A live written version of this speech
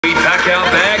We pack our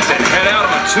bags and head out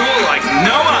on a tour like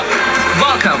no other.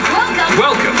 Welcome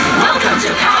to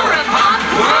Power of Pop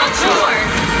World Tour.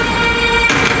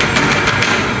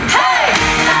 Hey!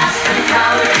 That's the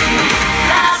power in me.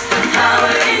 That's the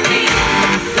power in me.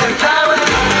 The power of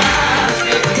love.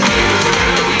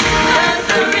 Let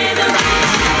the rhythm beat.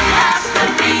 That's the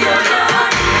beat of the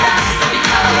heart. That's the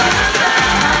power of love.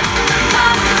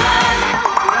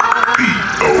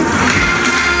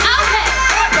 Okay,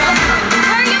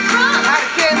 where are you from?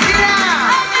 Argentina!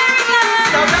 America!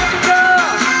 South Africa!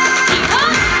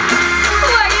 Who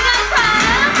are you guys from?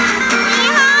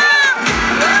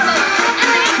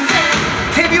 Amazing!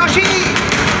 TBOG!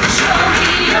 Show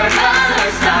me your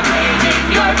colors, stop waving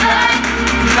your flag.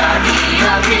 Cut me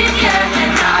opinion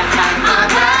and not pack my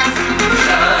bags.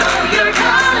 Show your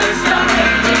colors, stop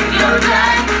waving your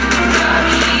flag. Cut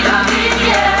me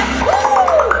opinion.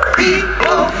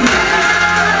 People!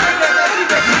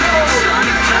 Show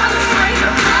your colors, wave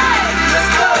your flag. Let's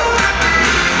go.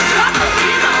 Drop a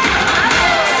beat on the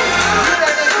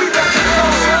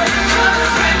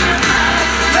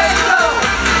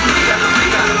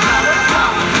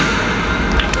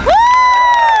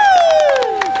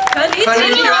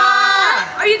Konnichiwa!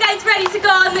 Are you guys ready to go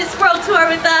on this world tour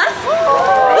with us?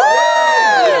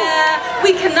 Yeah,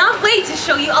 we cannot wait to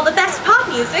show you all the best pop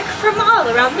music from all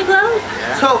around the globe.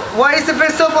 So, what is the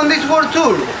first stop on this world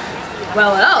tour?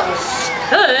 Well, else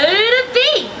could it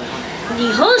be?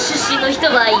 日本出身の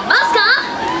人はいますか？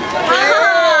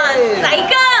最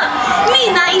高！み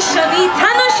んな一緒に楽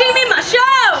しみましょ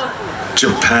う。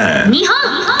 Japan. 日本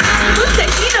素敵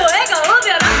な笑顔で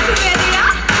ラストやるよ。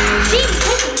真実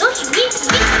の秘密見つ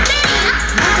けるよ。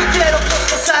けどこ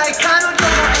こさえ彼女の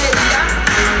エリア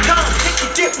完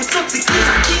璧で嘘つきな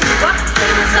君は天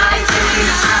才的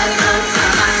な愛の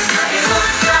玉絵を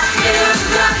描けるん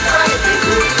だ超えて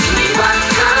く君は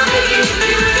完璧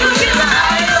に君は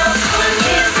愛を超え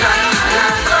てさえ払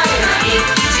えない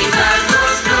一番欲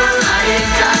しくなれ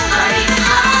た愛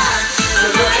そ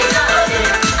の笑顔で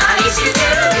愛して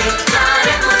るね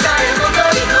誰も虜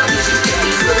にして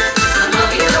いくその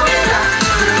色目が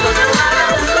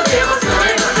嘘でもそ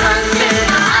れは完全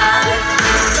な愛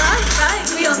Right,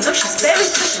 we all know she's very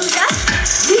special,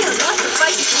 yes. We have lots of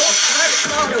fight before her.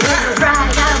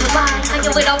 Right out of the line, I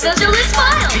know it all feels your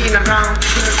smile. Being around,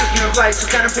 you know, looking right, so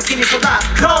kind of beginning for life.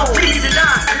 Go, read it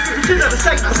out. You never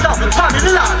say myself, I'm finding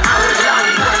a lot. I'm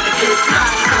alive, like a kid's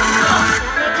life.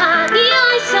 誰かに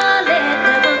愛され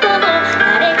たことも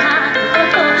誰かのこ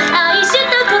と愛し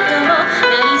たことも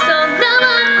ないそんな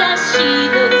私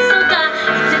の嘘が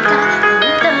いつか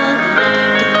本当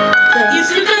にいつ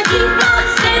かきっと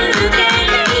全部手に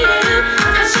入れる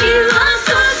私はそ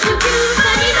ういう空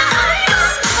にな愛を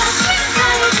忘れな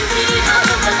い君の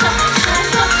ことと愛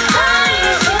を愛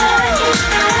をし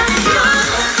たよ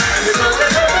そ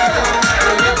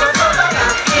のことが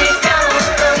いつか本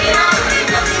当になる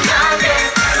よなんで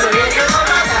それでも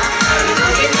まだ愛の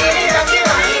君にだけは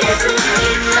入れずに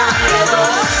いたけど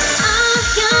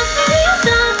やってみようと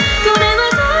これは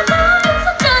絶対嘘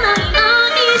じゃない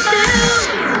愛してる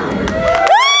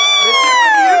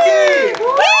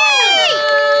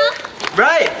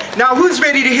Right, now who's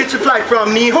ready to hitch a flight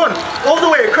from Nihon all the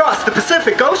way across the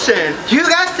Pacific Ocean? You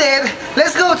guys said,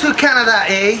 let's go to Canada,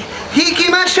 eh?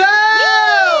 Hikimashou!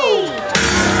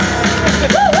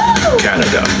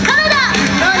 Canada. I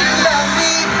know you love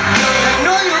me, I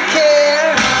know you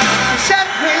care. Shut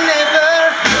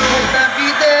whenever, hope I'll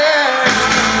be there.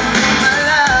 My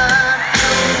love,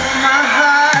 my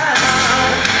heart,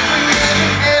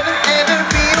 will never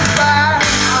be apart.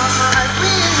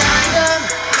 We are young,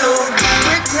 so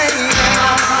we're playing.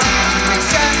 We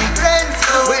shall be friends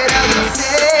without you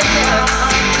saying.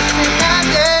 Sit out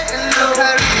there and look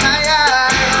her in my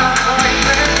eyes. My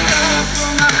friends up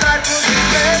from my heart to the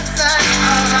bedside.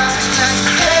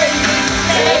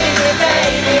 Baby,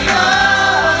 baby,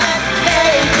 oh,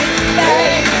 baby,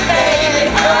 baby, baby,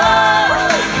 oh,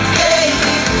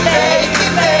 baby, baby,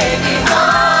 baby,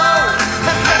 oh,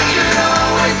 I thought you'd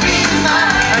always be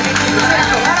mine.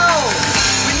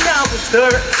 When I was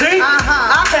 13,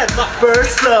 I had my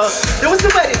first love. There was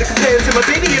nobody to compare to my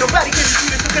baby, and nobody could see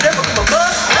this who could ever come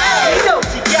above. You know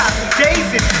she got me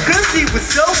dancing, cause she was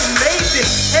so amazing.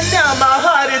 And now my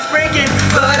heart is breaking,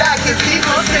 but I can see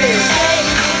my face.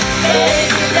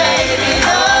 Baby, baby,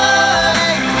 oh,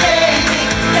 baby,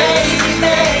 baby,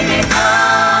 baby,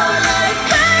 oh, like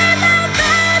baby,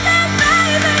 baby,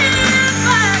 baby, if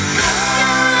I could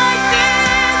you like this,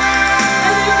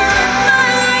 and if you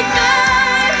were like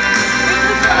that, it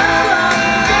was so back.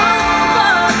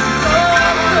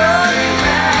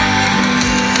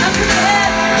 I could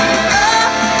let you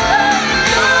love,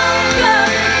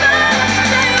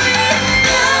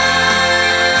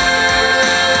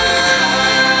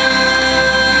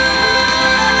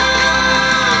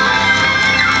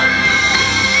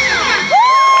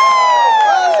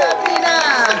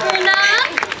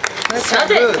 さ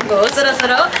て、もうそろそ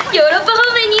ろヨーロッパ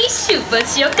方面に出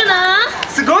発しよっかな。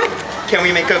すごい Can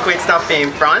we make a quick stop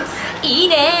in France? いい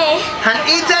ね。 And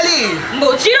Italy!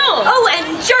 もちろん Oh,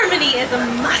 and Germany is a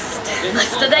must. マ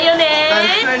ストだよ And ね。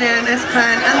 Ferdinand,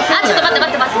 Espagne, and あ、ちょっと待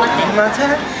って Finland. 待っ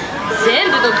て。全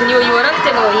部の国を言わなく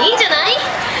てもいいんじゃない？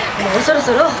もうそろ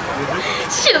そろ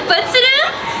出発する？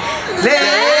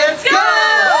 Let's go!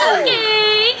 OK!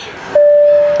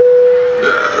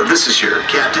 This is your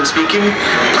captain speaking.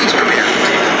 Please prepare for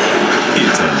takeoff.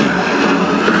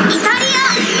 イタリア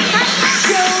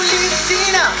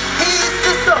Golicina, he's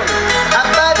the soul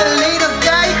about the little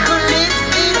guy who lives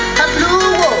in a blue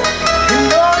wall.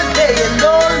 And all day and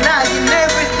all night and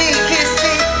everything he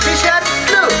sees, he just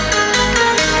look.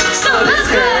 そうで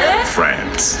す。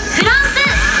 France. フランス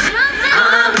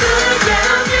I'm good,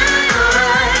 yeah, I'm doing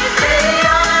alright. Baby,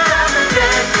 all around the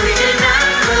bed, we can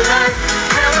have a life.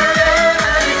 And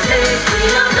whatever it takes, we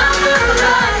are down for a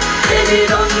ride. Baby,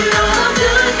 don't you know I'm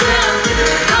good, yeah, I'm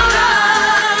doing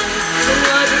alright. So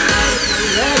what is life?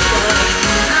 Let's go.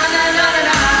 Na na na na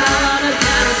na, on a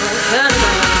cannibal. Na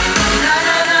na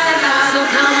na na na, so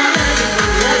come on,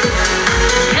 let's go.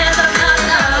 Hands up, not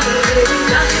now, baby,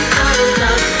 nothing but it's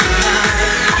not tonight.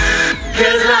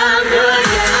 'Cause I'm good,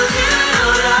 yeah, I'm doing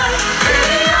alright.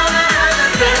 Baby, all around the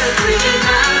bed, we can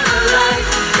have a life.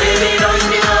 Baby, don't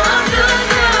you know I'm good,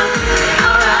 yeah, I'm doing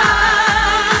alright.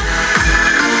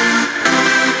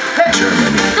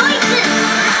 Germany. ドイツ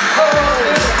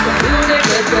Music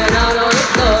is going out on the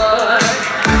floor.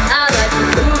 I like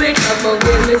to move it, come on,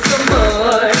 give me some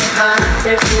more.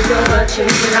 There's so much in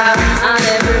you, I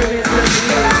never miss a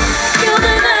beat. Feel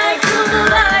the night, feel the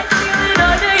light, feel it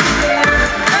all day there.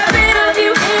 A bit of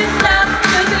you is love,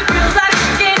 'cause it feels like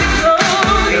we're getting close.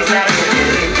 Feels like we're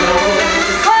getting close.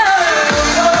 Whoa,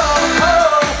 whoa,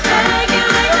 whoa. Make it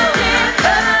like a dance.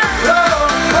 Whoa,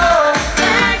 whoa,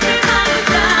 Make it like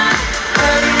a side.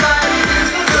 everybody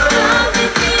feels the glow. Don't you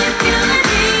feel the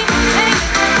heat? Make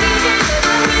it like a dance.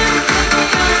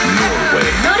 Norway.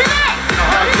 ノルウェー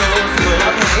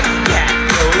Cat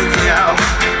goes meow,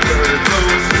 bird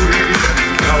goes squeak,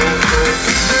 cow goes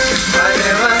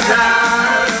whatever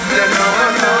sound that no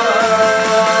one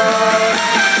knows.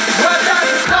 What does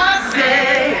the song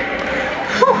say?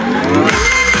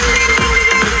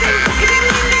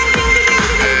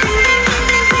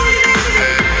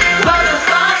 What does the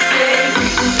song say?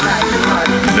 Like the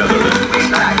party, Netherlands.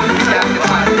 like the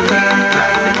party, like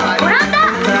the party, オランダ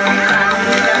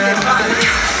like the party.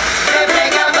 Every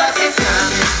girl but it's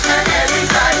coming, and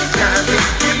everybody jumping.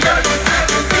 New York to San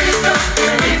Francisco,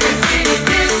 and if it's city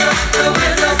disco, the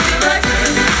wheels are still like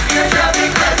crazy. You're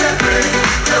driving fast and crazy,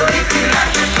 so if you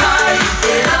like to party,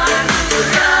 get on to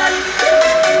party.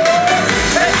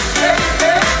 Hey, hey,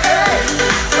 hey, hey.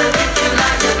 So if you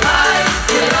like to party,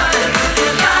 get on to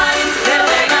party.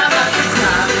 Every girl but it's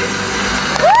coming.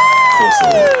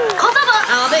 Kosovo. Kosovo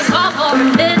I've been gone for a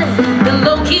minute. Been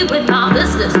low key with my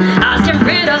business. I was getting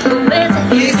rid of who is it.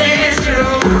 He said it's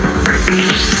true.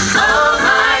 Oh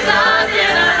my God,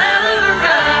 did I ever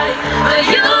ride? But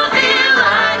you feel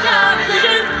like I'm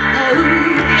living.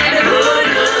 Oh, and who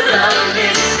you love me,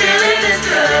 feeling is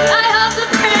good. I have to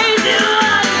praise you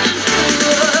like you should.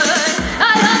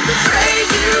 I have to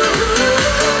praise you.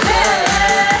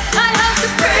 Yeah, I have to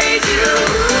praise you.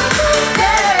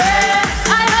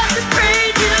 Yeah, I have to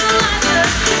praise you like a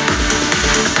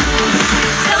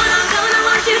Don't know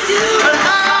what you do. But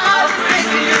I'll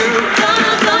praise you.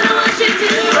 Don't know what you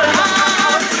do.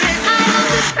 I have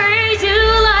to praise you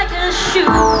like a shoe.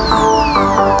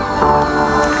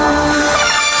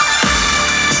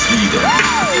 Sweden.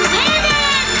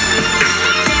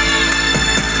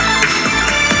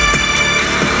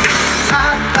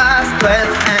 Half past 12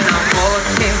 and I'm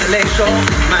walking the lake shore.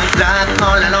 My blood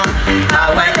all alone.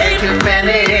 How I hate to spend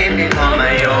it on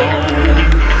my own.